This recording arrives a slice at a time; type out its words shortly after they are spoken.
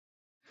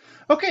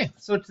Okay,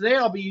 so today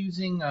I'll be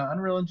using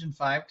Unreal Engine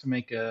 5 to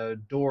make a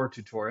door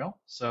tutorial.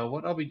 So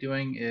what I'll be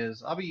doing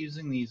is I'll be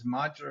using these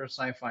modular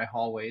sci-fi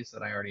hallways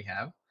that I already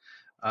have.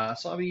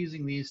 So I'll be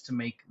using these to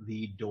make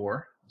the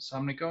door. So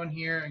I'm going to go in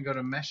here and go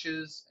to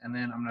meshes, and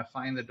then I'm going to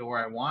find the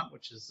door I want,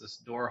 which is this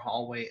door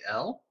hallway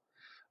L.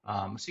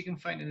 So you can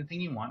find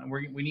anything you want, and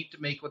we need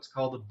to make what's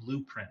called a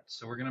blueprint.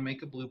 So we're going to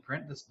make a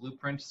blueprint. This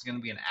blueprint is going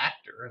to be an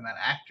actor, and that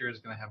actor is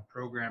going to have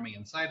programming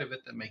inside of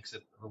it that makes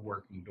it a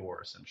working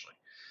door, essentially.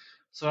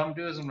 So what I'm going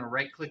to do is I'm going to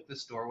right click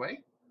this doorway.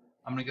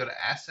 I'm going to go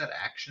to Asset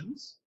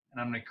Actions,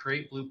 and I'm going to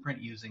create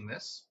blueprint using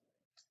this.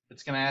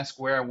 It's going to ask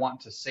where I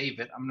want to save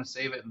it. I'm going to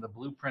save it in the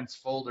blueprints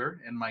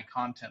folder in my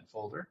content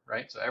folder,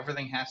 right? So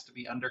everything has to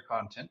be under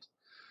content.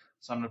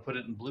 So I'm going to put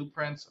it in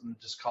blueprints. I'm going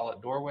to just call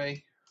it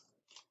doorway,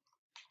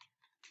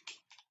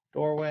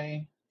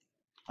 doorway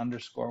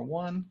underscore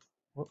one,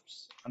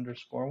 whoops,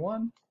 underscore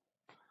one,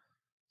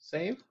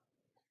 save.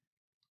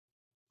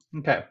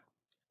 Okay.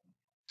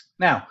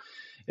 Now,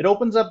 it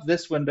opens up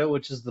this window,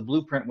 which is the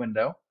blueprint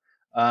window.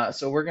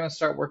 So we're going to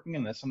start working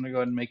in this. I'm going to go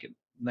ahead and make it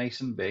nice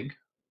and big.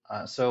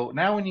 So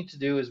now we need to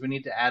do is we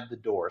need to add the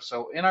door.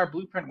 So in our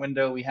blueprint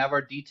window, we have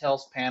our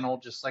details panel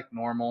just like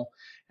normal.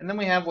 And then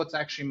we have what's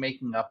actually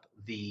making up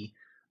the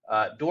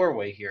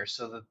doorway here.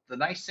 So the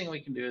nice thing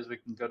we can do is we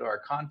can go to our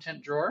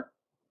content drawer,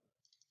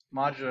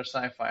 modular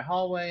sci-fi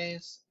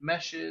hallways,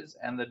 meshes,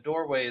 and the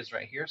doorway is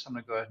right here. So I'm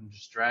going to go ahead and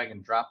just drag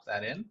and drop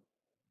that in.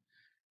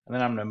 And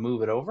then I'm going to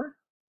move it over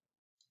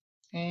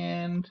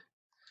and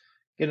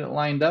get it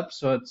lined up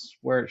so it's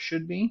where it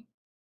should be,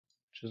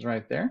 which is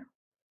right there.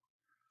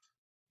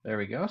 There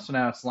we go. So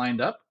now it's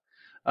lined up.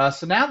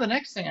 So now the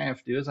next thing I have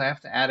to do is I have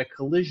to add a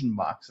collision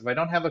box. If I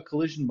don't have a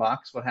collision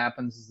box, what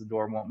happens is the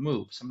door won't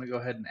move. So I'm going to go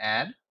ahead and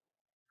add.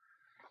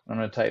 I'm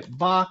going to type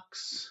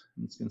box.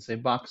 It's going to say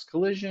box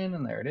collision,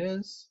 and there it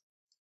is.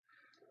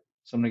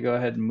 So I'm going to go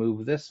ahead and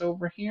move this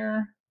over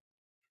here.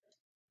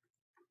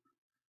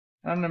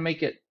 And I'm going to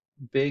make it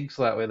big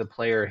so that way the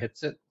player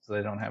hits it, so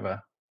they don't have an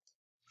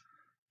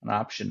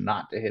option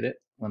not to hit it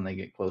when they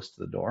get close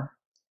to the door.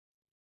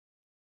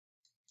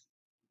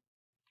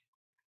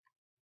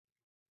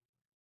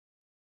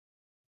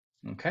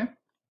 Okay.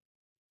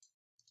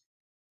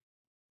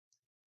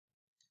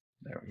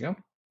 There we go.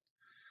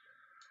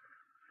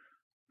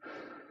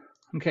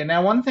 Okay,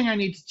 now one thing I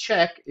need to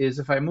check is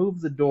if I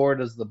move the door,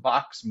 does the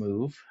box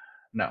move?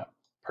 No.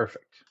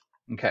 Perfect.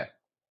 Okay.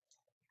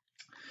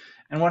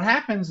 And what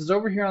happens is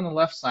over here on the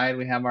left side,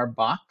 we have our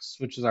box,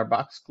 which is our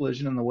box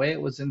collision. And the way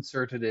it was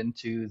inserted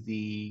into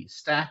the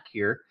stack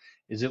here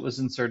is it was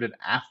inserted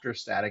after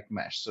static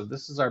mesh. So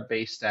this is our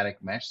base static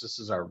mesh. This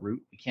is our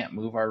root. We can't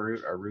move our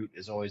root. Our root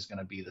is always going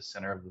to be the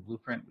center of the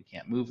blueprint. We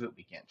can't move it.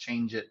 We can't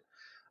change it.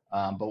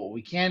 But what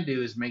we can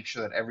do is make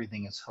sure that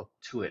everything is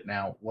hooked to it.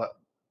 Now, what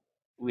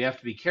we have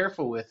to be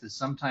careful with is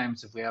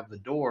sometimes if we have the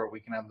door, we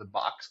can have the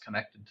box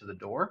connected to the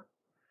door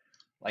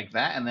like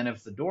that. And then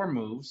if the door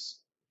moves,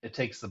 it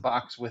takes the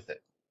box with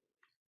it,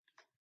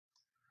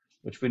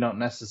 which we don't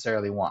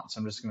necessarily want. So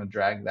I'm just going to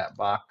drag that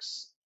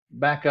box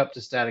back up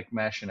to static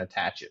mesh and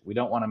attach it. We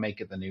don't want to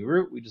make it the new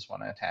root. We just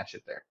want to attach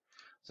it there.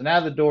 So now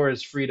the door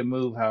is free to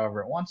move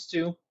however it wants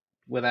to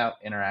without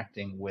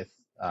interacting with,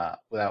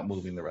 without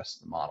moving the rest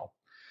of the model.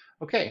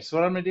 Okay, so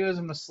what I'm going to do is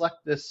I'm going to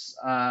select this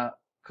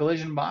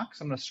collision box.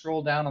 I'm going to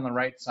scroll down on the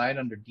right side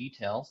under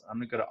details. I'm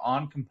going to go to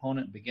on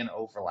component begin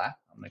overlap.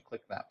 I'm going to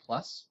click that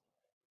plus.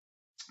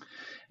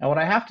 And what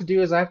I have to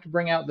do is I have to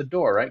bring out the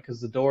door, right?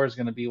 Because the door is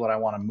going to be what I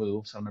want to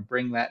move. So I'm going to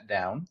bring that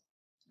down.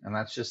 And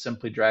that's just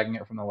simply dragging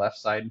it from the left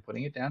side and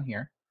putting it down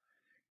here.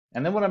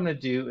 And then what I'm going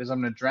to do is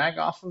I'm going to drag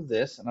off of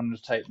this and I'm going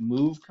to type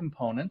move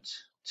component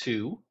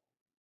to.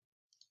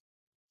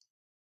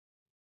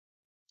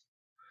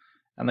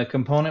 And the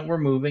component we're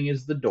moving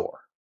is the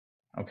door.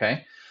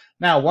 Okay.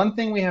 Now, one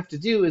thing we have to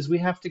do is we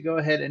have to go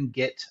ahead and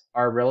get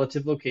our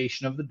relative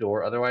location of the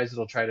door. Otherwise,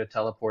 it'll try to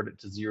teleport it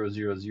to 0,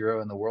 0,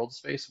 0 in the world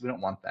space. We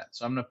don't want that.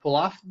 So I'm going to pull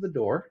off the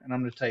door and I'm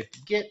going to type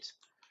get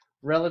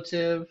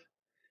relative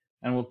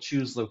and we'll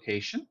choose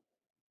location. And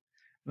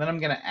then I'm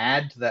going to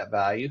add to that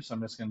value. So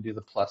I'm just going to do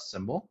the plus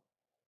symbol.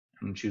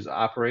 I'm going to choose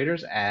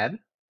operators, add.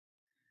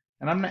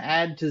 And I'm going to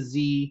add to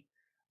Z.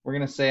 We're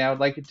going to say I would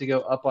like it to go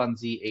up on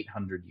Z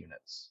 800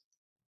 units.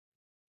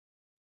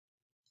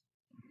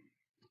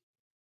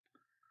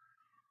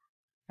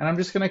 And I'm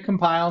just going to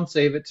compile and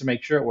save it to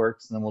make sure it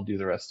works, and then we'll do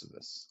the rest of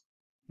this.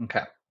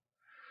 Okay.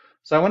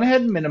 So I went ahead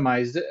and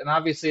minimized it, and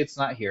obviously it's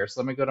not here. So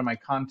let me go to my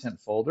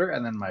content folder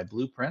and then my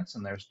blueprints,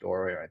 and there's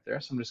doorway right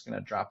there. So I'm just going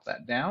to drop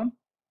that down,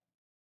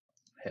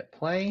 hit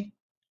play,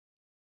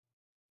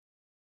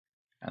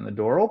 and the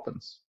door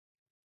opens.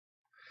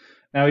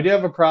 Now we do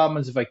have a problem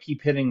is if I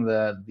keep hitting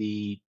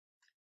the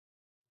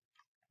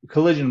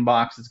collision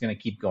box, it's going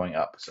to keep going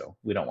up. So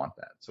we don't want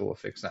that. So we'll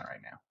fix that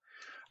right now.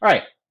 All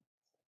right.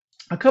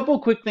 A couple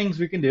of quick things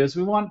we can do is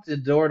we want the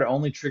door to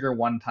only trigger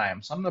one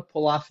time. So I'm going to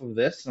pull off of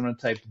this. I'm going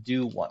to type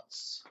do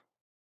once.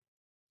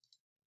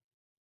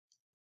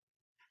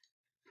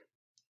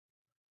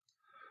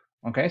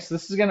 Okay, so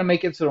this is going to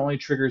make it so it only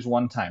triggers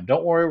one time.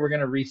 Don't worry, we're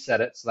going to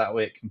reset it so that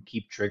way it can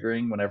keep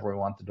triggering whenever we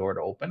want the door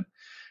to open.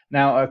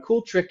 Now, a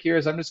cool trick here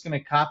is I'm just going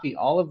to copy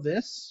all of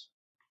this,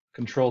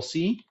 Control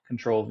C,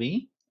 Control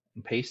V,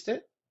 and paste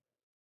it.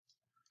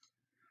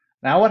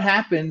 Now what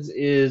happens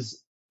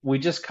is we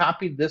just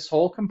copied this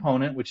whole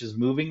component, which is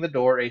moving the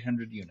door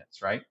 800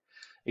 units, right?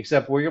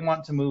 Except we're going to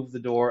want to move the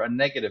door a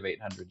negative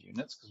 800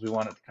 units because we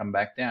want it to come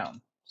back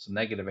down. So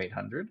negative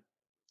 800.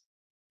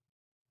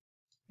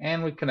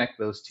 And we connect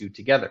those two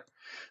together.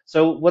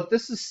 So what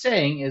this is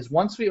saying is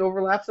once we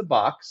overlap the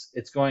box,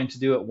 it's going to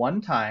do it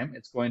one time.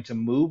 It's going to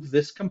move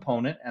this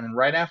component, and then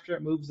right after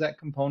it moves that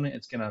component,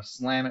 it's going to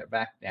slam it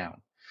back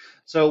down.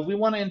 So we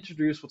want to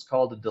introduce what's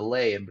called a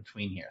delay in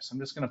between here. So I'm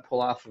just going to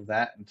pull off of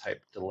that and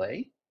type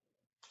delay.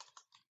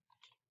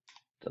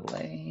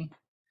 Delay.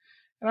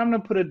 And I'm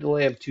going to put a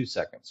delay of 2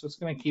 seconds. So it's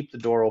going to keep the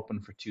door open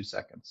for 2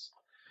 seconds.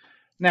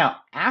 Now,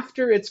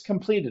 after it's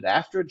completed,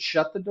 after it's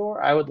shut the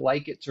door, I would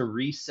like it to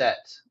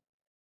reset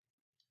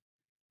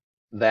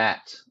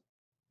that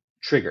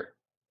trigger.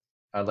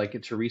 I'd like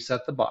it to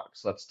reset the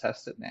box. Let's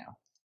test it now.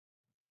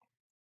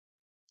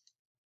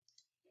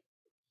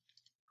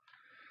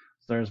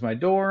 So there's my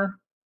door.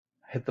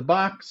 Hit the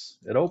box,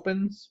 it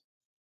opens,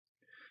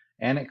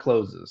 and it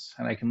closes.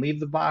 And I can leave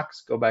the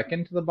box, go back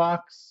into the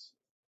box,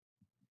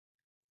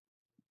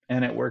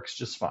 and it works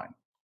just fine.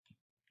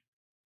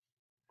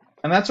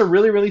 And that's a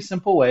really, really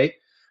simple way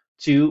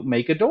to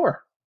make a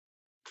door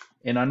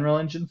in Unreal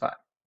Engine 5.